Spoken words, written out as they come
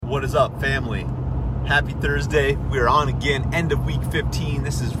What is up, family? Happy Thursday. We are on again, end of week 15.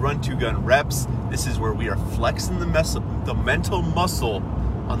 This is Run to Gun Reps. This is where we are flexing the mental muscle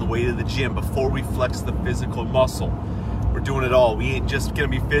on the way to the gym before we flex the physical muscle. We're doing it all. We ain't just going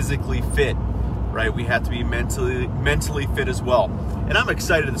to be physically fit, right? We have to be mentally fit as well. And I'm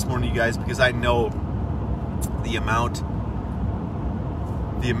excited this morning, you guys, because I know the amount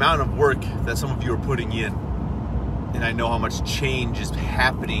of work that some of you are putting in. And I know how much change is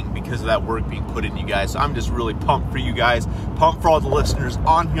happening because of that work being put in, you guys. So I'm just really pumped for you guys. Pumped for all the listeners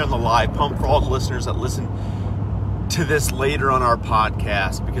on here on the live. Pumped for all the listeners that listen to this later on our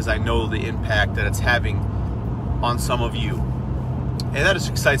podcast, because I know the impact that it's having on some of you. And that just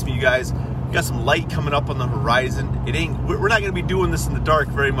excites me, you guys. We got some light coming up on the horizon. We're not going to be doing this in the dark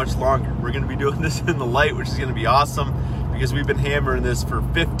very much longer. We're going to be doing this in the light, which is going to be awesome, because we've been hammering this for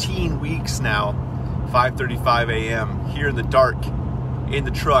 15 weeks now. 5:35 a.m. here in the dark, in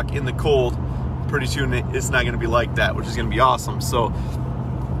the truck, in the cold. Pretty soon it's not going to be like that, which is going to be awesome. So,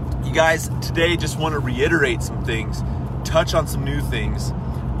 you guys, today just want to reiterate some things, touch on some new things.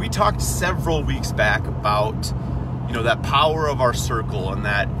 We talked several weeks back about, that power of our circle, and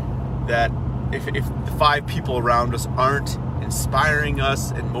that if the 5 people around us aren't inspiring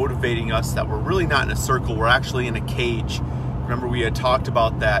us and motivating us, that we're really not in a circle, we're actually in a cage. Remember, we had talked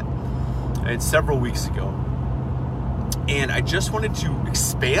about that several weeks ago. And I just wanted to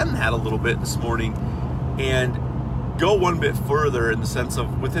expand that a little bit this morning and go one bit further in the sense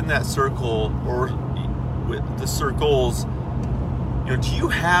of within that circle, or with the circles, do you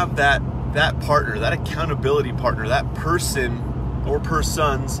have that partner, that accountability partner, that person or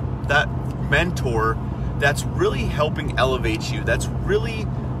persons, that mentor that's really helping elevate you, that's really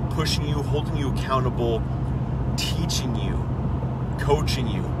pushing you, holding you accountable, teaching you, coaching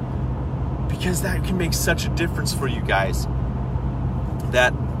you? Because that can make such a difference for you guys.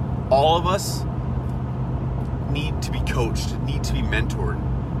 That all of us need to be coached, need to be mentored.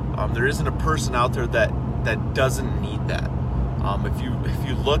 There isn't a person out there that doesn't need that. If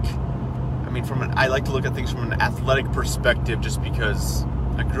you look, I like to look at things from an athletic perspective, just because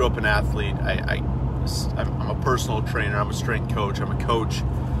I grew up an athlete. I'm a personal trainer. I'm a strength coach. I'm a coach.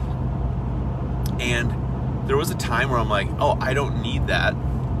 And there was a time where I'm like, oh, I don't need that.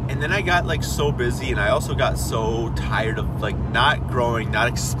 And then I got so busy, and I also got so tired of not growing, not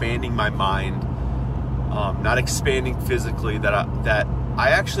expanding my mind, not expanding physically, that I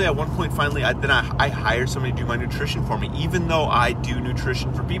actually at one point finally I hired somebody to do my nutrition for me. Even though I do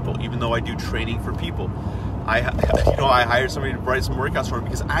nutrition for people, even though I do training for people, I hired somebody to write some workouts for me,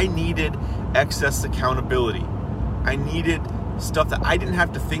 because I needed excess accountability. I needed stuff that I didn't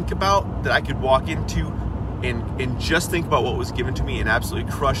have to think about, that I could walk into and just think about what was given to me and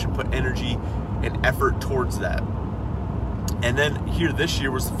absolutely crush and put energy and effort towards that. And then here this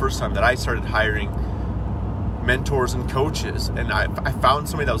year was the first time that I started hiring mentors and coaches. And I found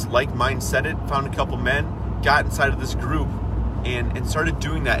somebody that was like-minded, found a couple men, got inside of this group and started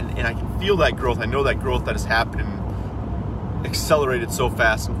doing that. And I can feel that growth. I know that growth that has happened and accelerated so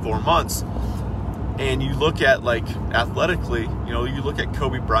fast in 4 months. And you look at athletically, you look at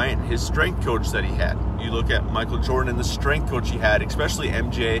Kobe Bryant, his strength coach that he had. You look at Michael Jordan and the strength coach he had, especially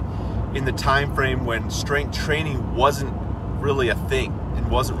MJ, in the time frame when strength training wasn't really a thing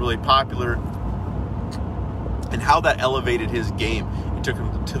and wasn't really popular, and how that elevated his game. It took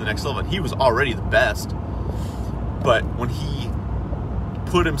him to the next level. And he was already the best. But when he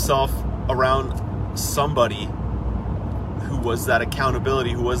put himself around somebody who was that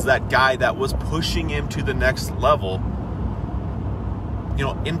accountability, who was that guy that was pushing him to the next level,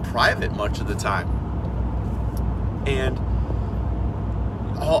 in private much of the time. And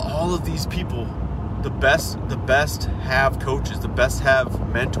all of these people, the best have coaches, the best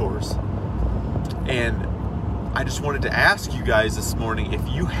have mentors. And I just wanted to ask you guys this morning, if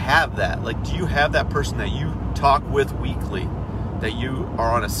you have that, do you have that person that you talk with weekly, that you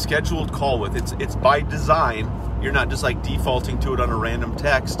are on a scheduled call with? It's by design. You're not just defaulting to it on a random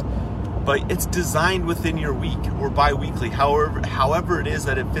text, but it's designed within your week or bi-weekly, however it is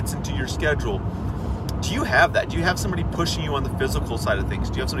that it fits into your schedule. Do you have that? Do you have somebody pushing you on the physical side of things?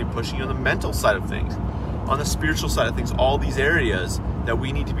 Do you have somebody pushing you on the mental side of things, on the spiritual side of things? All these areas that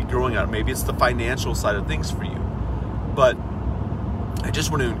we need to be growing on. Maybe it's the financial side of things for you. But I just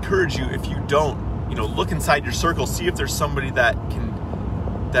want to encourage you, if you don't, look inside your circle, see if there's somebody that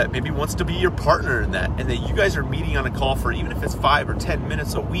maybe wants to be your partner in that, and that you guys are meeting on a call for, even if it's 5 or 10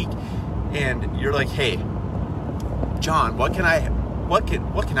 minutes a week, and you're like, hey, John, what can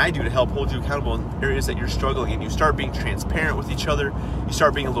I do to help hold you accountable in areas that you're struggling? And you start being transparent with each other. You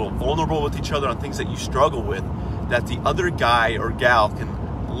start being a little vulnerable with each other on things that you struggle with, that the other guy or gal can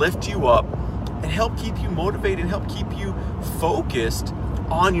lift you up and help keep you motivated and help keep you focused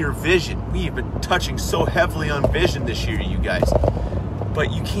on your vision. We've been touching so heavily on vision this year, you guys,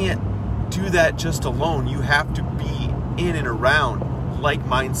 but you can't do that just alone. You have to be in and around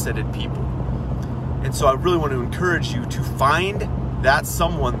like-minded people. And so I really want to encourage you to find that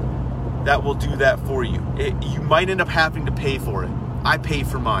someone that will do that for you. You might end up having to pay for it. I pay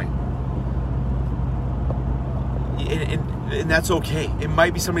for mine. And that's okay. It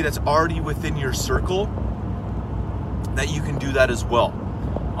might be somebody that's already within your circle that you can do that as well.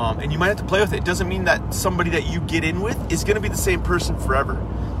 And you might have to play with it. It doesn't mean that somebody that you get in with is going to be the same person forever.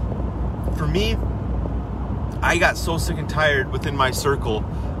 For me, I got so sick and tired within my circle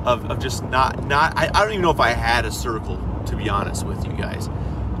of just not I don't even know if I had a circle, to be honest with you guys.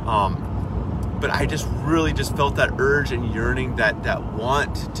 But I just really just felt that urge and yearning, that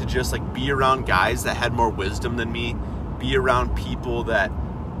want to just like be around guys that had more wisdom than me, be around people that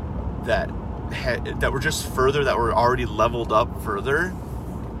were just further, that were already leveled up further.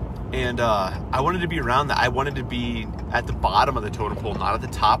 And I wanted to be around that. I wanted to be at the bottom of the totem pole, not at the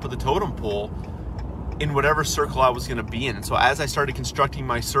top of the totem pole, in whatever circle I was going to be in. And so as I started constructing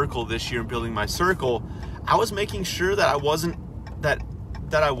my circle this year and building my circle, I was making sure that I wasn't at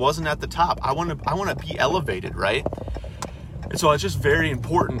the top. I want to be elevated, right? And so it's just very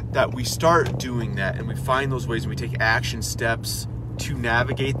important that we start doing that and we find those ways and we take action steps to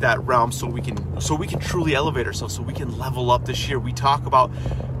navigate that realm so we can truly elevate ourselves, so we can level up this year. We talk about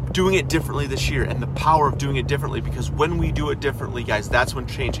doing it differently this year and the power of doing it differently, because when we do it differently, guys, that's when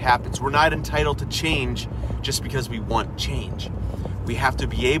change happens. We're not entitled to change just because we want change. We have to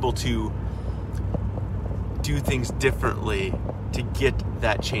be able to do things differently to get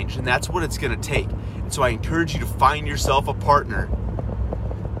that change, and that's what it's going to take. And so I encourage you to find yourself a partner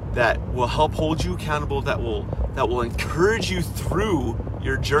that will help hold you accountable, that will encourage you through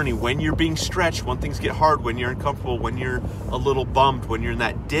your journey when you're being stretched, when things get hard, when you're uncomfortable, when you're a little bummed, when you're in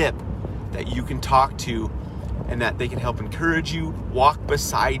that dip, that you can talk to and that they can help encourage you, walk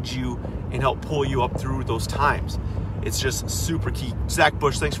beside you, and help pull you up through those times. It's just super key. Zach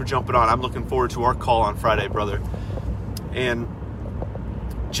Bush, thanks for jumping on. I'm looking forward to our call on Friday, brother. And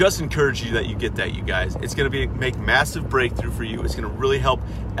just encourage you that you get that, you guys. It's going to make massive breakthrough for you. It's going to really help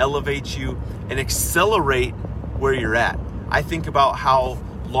elevate you and accelerate where you're at. I think about how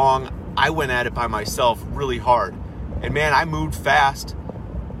long I went at it by myself really hard. And man, I moved fast,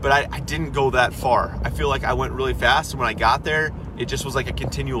 but I didn't go that far. I feel like I went really fast, and when I got there, it just was like a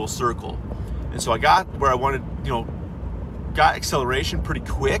continual circle. And so I got where I wanted, got acceleration pretty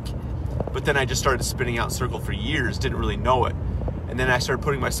quick, but then I just started spinning out in circle for years, didn't really know it. And then I started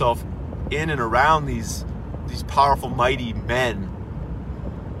putting myself in and around these powerful, mighty men.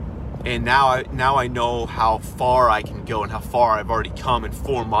 And now I know how far I can go and how far I've already come in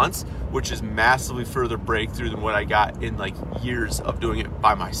 4 months, which is massively further breakthrough than what I got in like years of doing it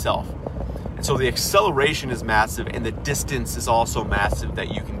by myself. And so the acceleration is massive, and the distance is also massive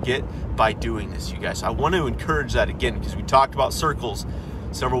that you can get by doing this, you guys. So I want to encourage that again, because we talked about circles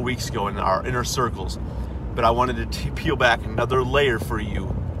several weeks ago in our inner circles, but I wanted to peel back another layer for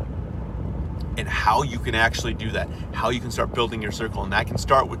you and how you can actually do that, how you can start building your circle. And that can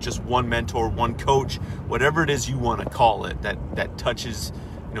start with just one mentor, one coach, whatever it is you want to call it, that touches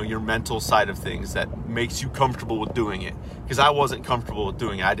your mental side of things, that makes you comfortable with doing it. Because I wasn't comfortable with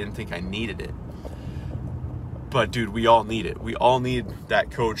doing it. I didn't think I needed it. But dude, we all need it. We all need that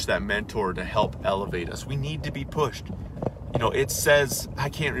coach, that mentor to help elevate us. We need to be pushed. It says, I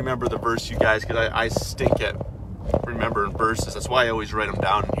can't remember the verse, you guys, because I stink at remembering verses. That's why I always write them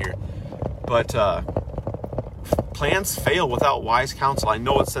down in here. But plans fail without wise counsel. I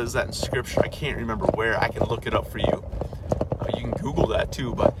know it says that in scripture. I can't remember where. I can look it up for you. You can Google that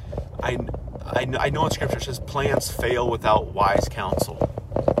too. But I know in scripture it says plans fail without wise counsel.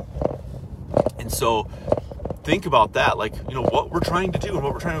 And so think about that. Like, what we're trying to do and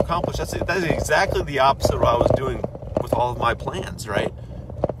what we're trying to accomplish. That is exactly the opposite of what I was doing with all of my plans, right?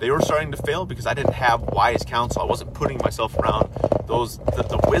 They were starting to fail because I didn't have wise counsel. I wasn't putting myself around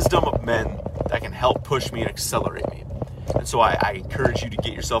the wisdom of men that can help push me and accelerate me. And so I encourage you to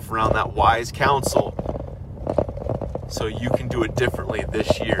get yourself around that wise counsel so you can do it differently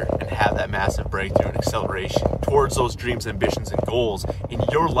this year and have that massive breakthrough and acceleration towards those dreams, ambitions, and goals in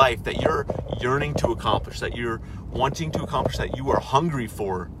your life that you're yearning to accomplish, that you're wanting to accomplish, that you are hungry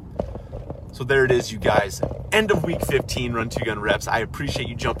for. So there it is, you guys. End of week 15, Run 2 Gun Reps. I appreciate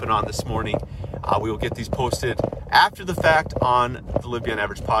you jumping on this morning. We will get these posted after the fact on the Live Beyond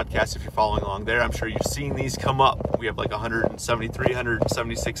Average podcast. If you're following along there, I'm sure you're seeing these come up. We have like 173,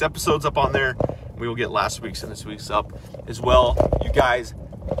 176 episodes up on there. We will get last week's and this week's up as well. You guys,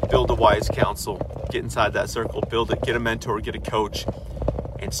 build a wise counsel, get inside that circle, build it, get a mentor, get a coach,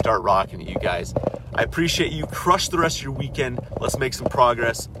 and start rocking it, you guys. I appreciate you. Crush the rest of your weekend. Let's make some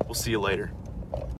progress. We'll see you later.